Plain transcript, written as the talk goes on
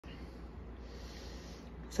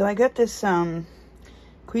So I got this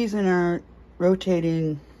Cuisinart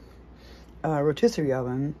rotating rotisserie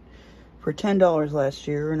oven for $10 last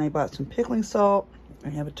year, and I bought some pickling salt. I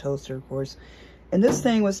have a toaster, of course, and this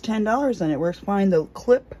thing was $10 and it works fine. The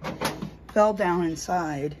clip fell down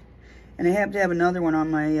inside, and I have to have another one on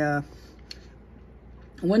my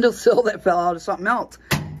windowsill that fell out of something else.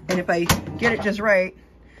 And if I get it just right,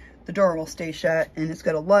 the door will stay shut, and it's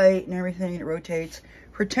got a light and everything. It rotates.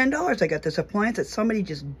 For $10, I got this appliance that somebody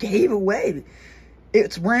just gave away.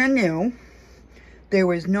 It's brand new. There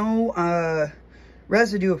was no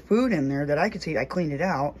residue of food in there that I could see. I cleaned it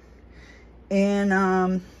out.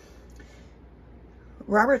 And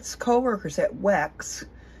Robert's co-workers at Wex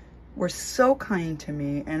were so kind to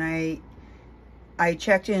me, and I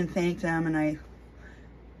checked in and thanked them, and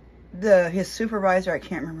his supervisor, I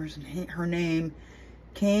can't remember her name,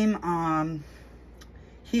 came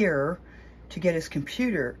here to get his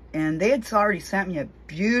computer, and they had already sent me a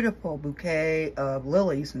beautiful bouquet of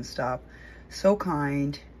lilies and stuff. So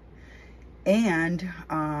kind. And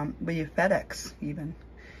via FedEx even.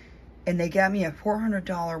 And they got me a $400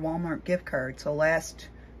 Walmart gift card. So last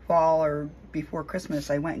fall or before Christmas,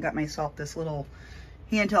 I went and got myself this little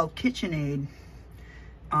handheld KitchenAid,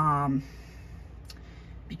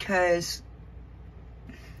 because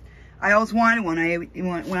I always wanted one.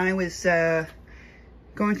 When I was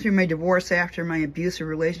going through my divorce after my abusive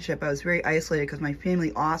relationship, I was very isolated because my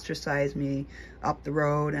family ostracized me up the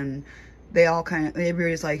road, and they all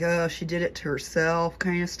everybody's like, oh, she did it to herself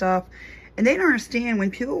kind of stuff. And they don't understand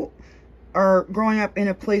when people are growing up in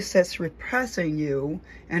a place that's repressing you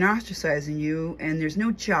and ostracizing you, and there's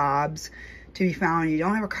no jobs to be found, you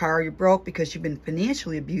don't have a car, you're broke because you've been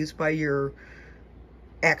financially abused by your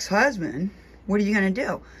ex-husband, what are you going to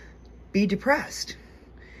do? Be depressed.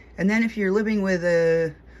 And then if you're living with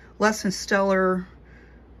a less than stellar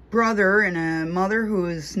brother and a mother who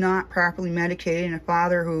is not properly medicated and a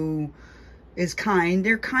father who is kind,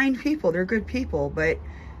 they're kind people, they're good people, but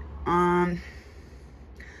I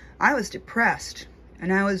was depressed,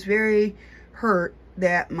 and I was very hurt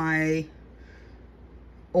that my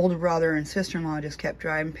older brother and sister-in-law just kept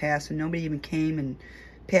driving past, and nobody even came and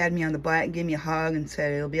patted me on the butt and gave me a hug and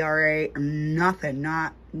said it'll be all right, or nothing,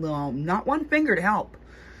 not one finger to help,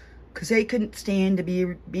 because they couldn't stand to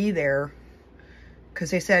be there,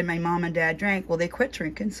 because they said my mom and dad drank. Well, they quit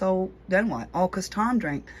drinking, so then what? Oh, because Tom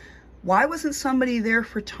drank. Why wasn't somebody there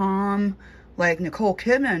for Tom like Nicole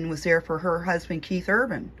Kidman was there for her husband Keith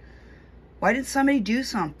Urban? Why didn't somebody do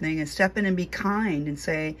something and step in and be kind and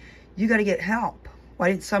say, you got to get help? Why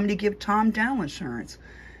didn't somebody give Tom dental insurance?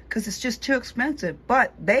 Because it's just too expensive.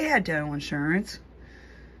 But they had dental insurance.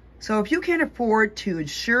 So if you can't afford to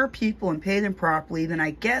insure people and pay them properly, then I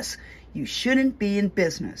guess you shouldn't be in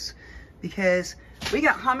business. Because we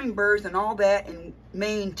got hummingbirds and all that in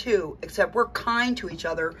Maine too, except we're kind to each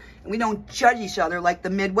other and we don't judge each other like the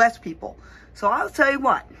Midwest people. So I'll tell you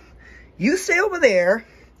what, you stay over there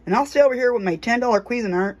and I'll stay over here with my $10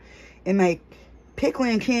 Cuisinart and my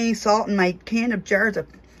pickling and canning salt and my can of jars of,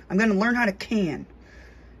 I'm going to learn how to can.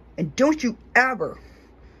 And don't you ever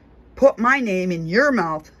put my name in your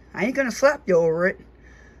mouth. I ain't going to slap you over it.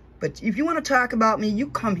 But if you want to talk about me, you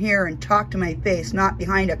come here and talk to my face, not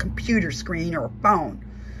behind a computer screen or a phone.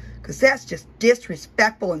 Because that's just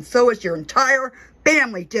disrespectful, and so is your entire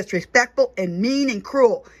family disrespectful and mean and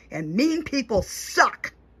cruel. And mean people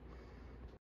suck.